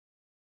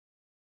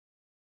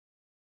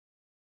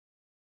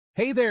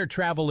Hey there,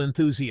 travel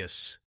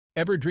enthusiasts!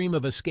 Ever dream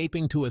of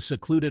escaping to a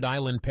secluded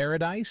island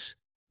paradise?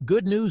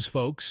 Good news,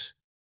 folks!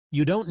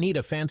 You don't need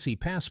a fancy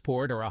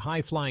passport or a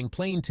high-flying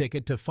plane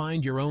ticket to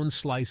find your own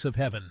slice of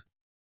heaven.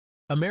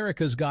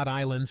 America's got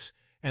islands,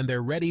 and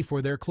they're ready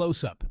for their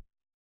close-up.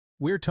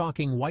 We're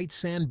talking white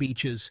sand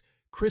beaches,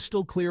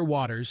 crystal-clear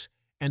waters,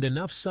 and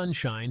enough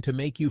sunshine to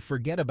make you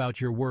forget about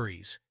your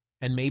worries,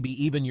 and maybe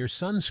even your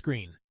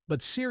sunscreen.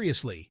 But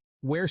seriously,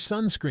 wear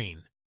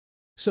sunscreen.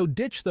 So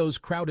ditch those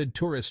crowded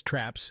tourist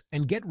traps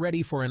and get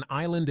ready for an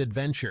island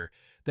adventure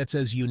that's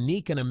as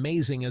unique and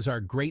amazing as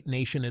our great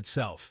nation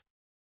itself.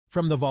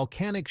 From the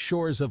volcanic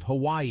shores of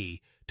Hawaii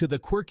to the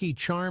quirky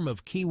charm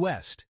of Key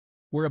West,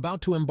 we're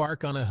about to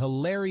embark on a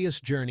hilarious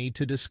journey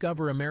to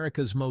discover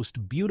America's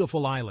most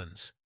beautiful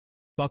islands.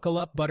 Buckle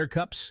up,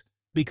 buttercups,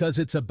 because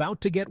it's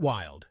about to get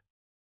wild.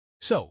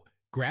 So,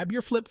 grab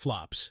your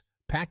flip-flops,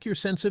 pack your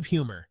sense of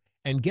humor,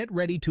 and get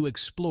ready to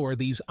explore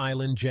these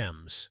island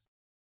gems.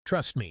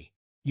 Trust me,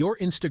 your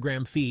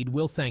Instagram feed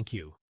will thank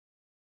you.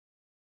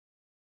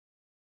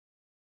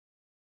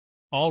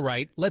 All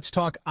right, let's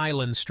talk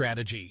island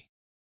strategy.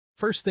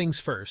 First things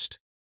first,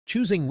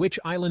 choosing which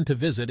island to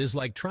visit is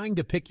like trying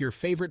to pick your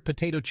favorite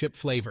potato chip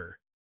flavor.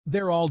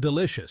 They're all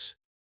delicious.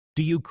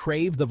 Do you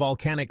crave the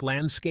volcanic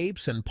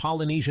landscapes and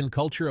Polynesian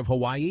culture of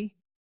Hawaii?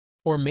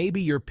 Or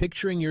maybe you're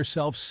picturing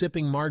yourself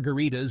sipping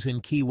margaritas in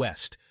Key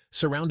West,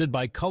 surrounded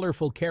by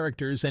colorful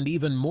characters and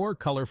even more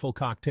colorful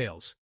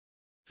cocktails.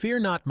 Fear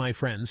not, my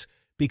friends,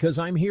 because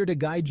I'm here to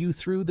guide you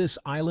through this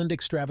island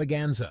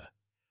extravaganza.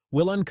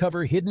 We'll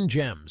uncover hidden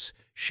gems,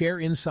 share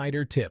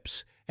insider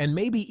tips, and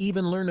maybe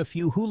even learn a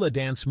few hula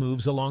dance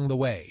moves along the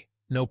way.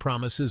 No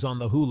promises on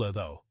the hula,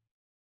 though.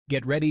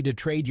 Get ready to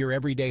trade your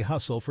everyday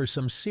hustle for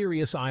some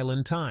serious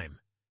island time.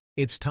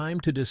 It's time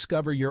to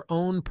discover your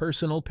own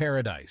personal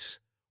paradise,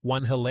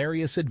 one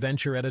hilarious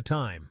adventure at a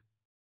time.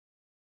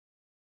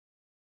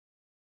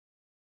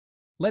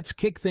 Let's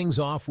kick things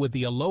off with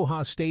the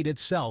Aloha State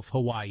itself,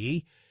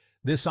 Hawaii.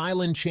 This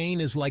island chain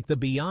is like the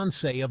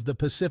Beyoncé of the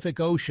Pacific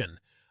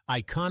Ocean,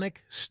 iconic,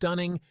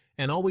 stunning,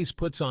 and always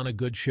puts on a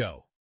good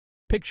show.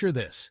 Picture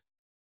this.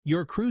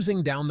 You're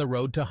cruising down the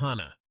road to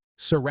Hana,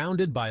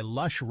 surrounded by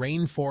lush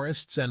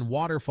rainforests and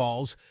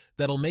waterfalls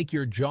that'll make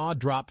your jaw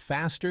drop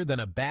faster than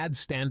a bad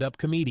stand-up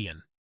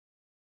comedian.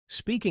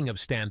 Speaking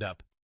of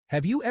stand-up,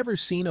 have you ever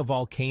seen a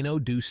volcano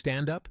do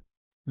stand-up?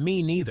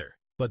 Me neither,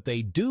 but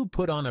they do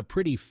put on a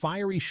pretty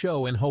fiery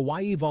show in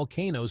Hawaii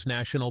Volcanoes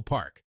National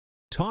Park.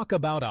 Talk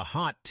about a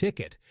hot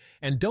ticket,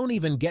 and don't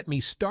even get me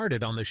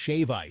started on the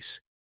shave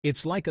ice.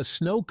 It's like a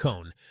snow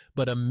cone,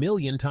 but a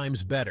million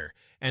times better,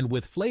 and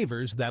with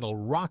flavors that'll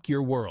rock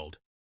your world.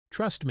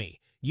 Trust me,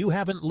 you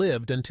haven't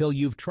lived until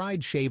you've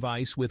tried shave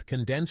ice with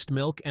condensed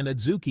milk and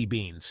adzuki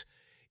beans.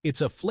 It's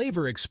a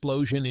flavor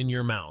explosion in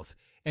your mouth,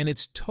 and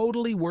it's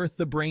totally worth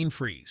the brain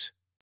freeze.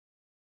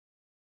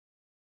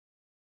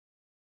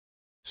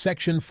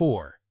 Section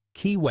 4.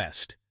 Key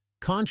West,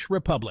 Conch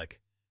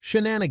Republic,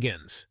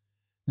 Shenanigans.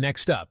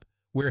 Next up,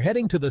 we're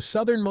heading to the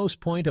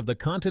southernmost point of the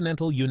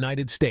continental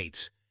United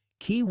States,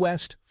 Key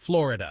West,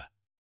 Florida.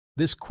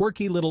 This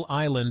quirky little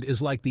island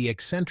is like the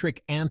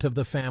eccentric aunt of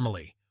the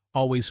family,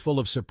 always full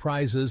of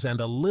surprises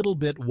and a little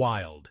bit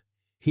wild.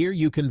 Here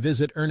you can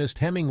visit Ernest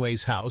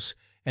Hemingway's house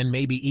and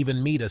maybe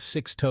even meet a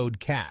six-toed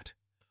cat.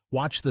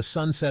 Watch the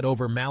sunset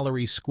over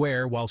Mallory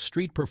Square while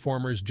street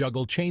performers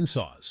juggle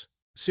chainsaws.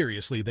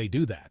 Seriously, they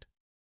do that.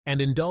 And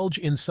indulge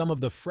in some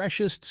of the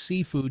freshest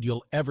seafood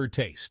you'll ever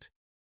taste.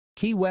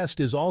 Key West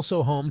is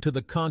also home to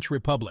the Conch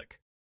Republic,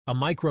 a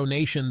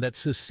micronation that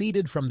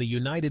seceded from the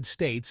United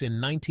States in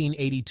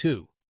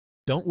 1982.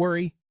 Don't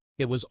worry,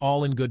 it was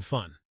all in good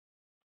fun.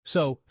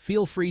 So,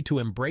 feel free to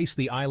embrace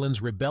the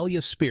island's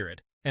rebellious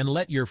spirit and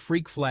let your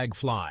freak flag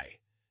fly.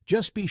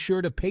 Just be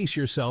sure to pace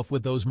yourself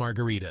with those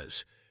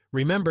margaritas.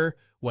 Remember,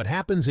 what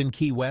happens in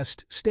Key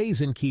West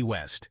stays in Key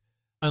West.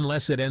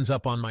 Unless it ends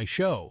up on my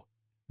show.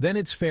 Then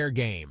it's fair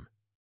game.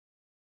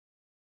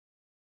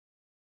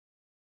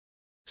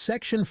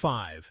 Section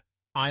 5.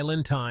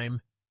 Island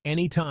Time.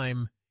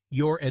 Anytime.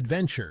 Your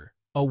adventure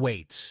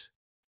awaits.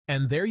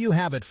 And there you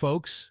have it,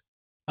 folks.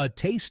 A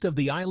taste of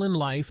the island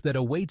life that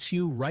awaits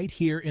you right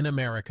here in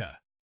America.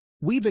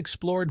 We've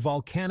explored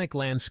volcanic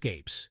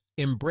landscapes,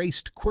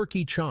 embraced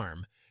quirky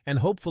charm, and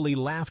hopefully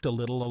laughed a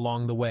little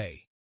along the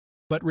way.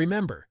 But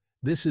remember,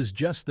 this is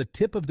just the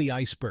tip of the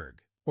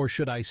iceberg, or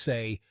should I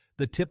say,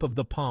 the tip of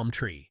the palm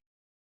tree.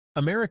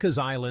 America's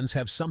islands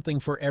have something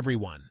for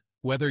everyone,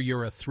 whether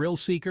you're a thrill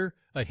seeker,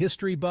 a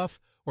history buff,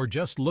 or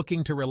just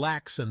looking to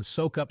relax and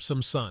soak up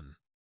some sun.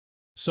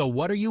 So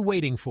what are you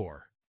waiting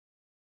for?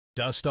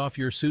 Dust off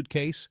your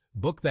suitcase,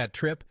 book that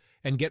trip,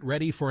 and get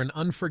ready for an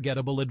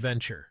unforgettable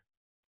adventure.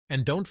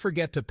 And don't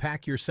forget to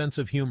pack your sense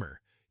of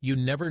humor. You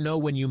never know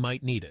when you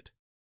might need it.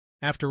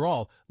 After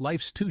all,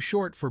 life's too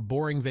short for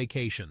boring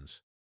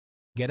vacations.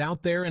 Get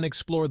out there and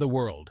explore the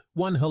world,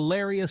 one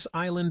hilarious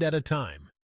island at a time.